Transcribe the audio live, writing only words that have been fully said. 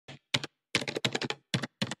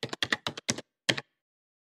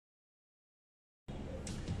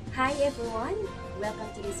Hi everyone!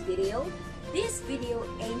 Welcome to this video. This video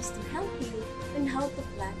aims to help you on how to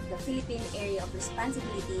plot the Philippine area of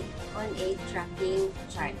responsibility on a tracking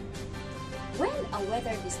chart. When a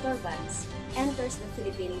weather disturbance enters the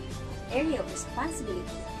Philippine area of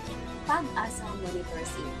responsibility, PAG-ASA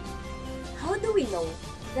monitors it. How do we know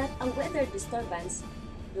that a weather disturbance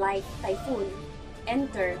like typhoon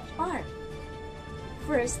enter PAR?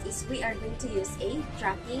 First is we are going to use a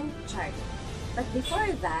tracking chart. But before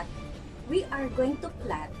that, we are going to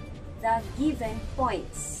plot the given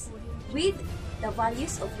points with the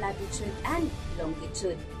values of latitude and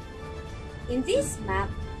longitude. In this map,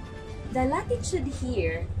 the latitude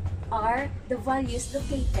here are the values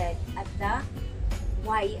located at the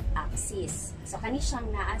y-axis. So, kani siyang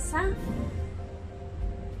naa sa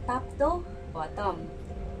top to bottom.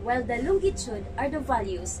 While the longitude are the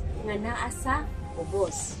values nga naa sa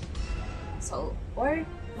ubos. So, or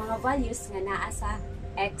mga values nga naa sa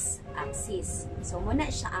x-axis. So, muna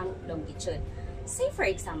siya ang longitude. Say for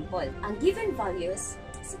example, ang given values,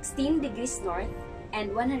 16 degrees north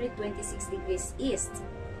and 126 degrees east.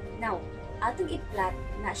 Now, atong i-plot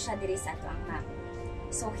na siya diri sa ato ang map.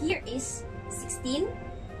 So, here is 16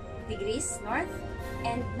 degrees north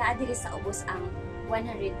and naa diri sa ubos ang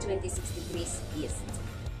 126 degrees east.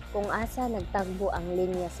 Kung asa nagtagbo ang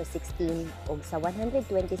linya sa 16 o sa 126,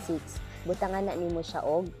 butangan na nimo siya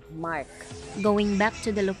og mark. Going back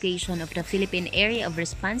to the location of the Philippine area of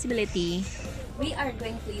responsibility, we are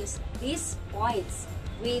going to use these points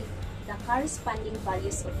with the corresponding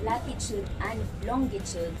values of latitude and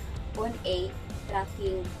longitude on a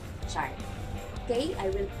tracking chart. Okay,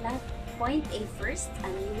 I will plot point A first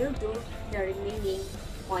and you will do the remaining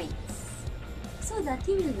points so that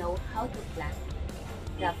you will know how to plot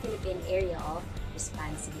the Philippine area of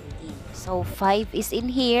responsibility. So 5 is in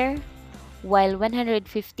here, while 115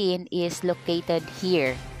 is located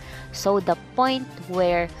here. So the point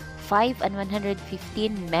where 5 and 115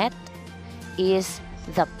 met is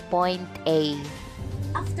the point A.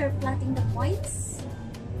 After plotting the points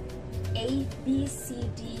A, B, C,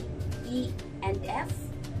 D, E, and F,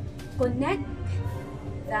 connect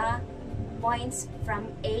the points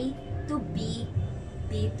from A to B,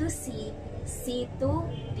 B to C, C to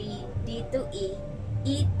D, D to E,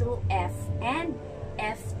 E to F, and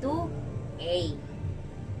F to A.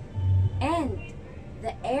 And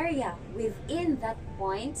the area within that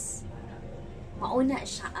points, mauna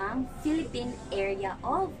siya ang Philippine area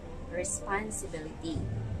of responsibility.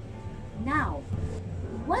 Now,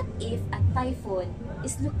 what if a typhoon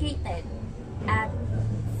is located at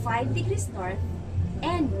 5 degrees north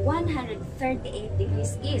and 138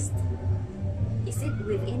 degrees east? Is it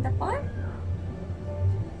within the PAR?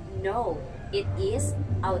 No, it is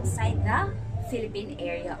outside the Philippine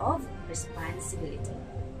area of responsibility.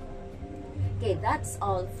 Okay, that's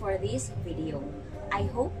all for this video. I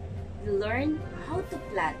hope you learn how to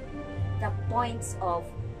plot the points of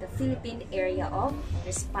the Philippine area of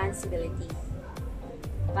responsibility.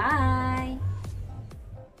 Bye!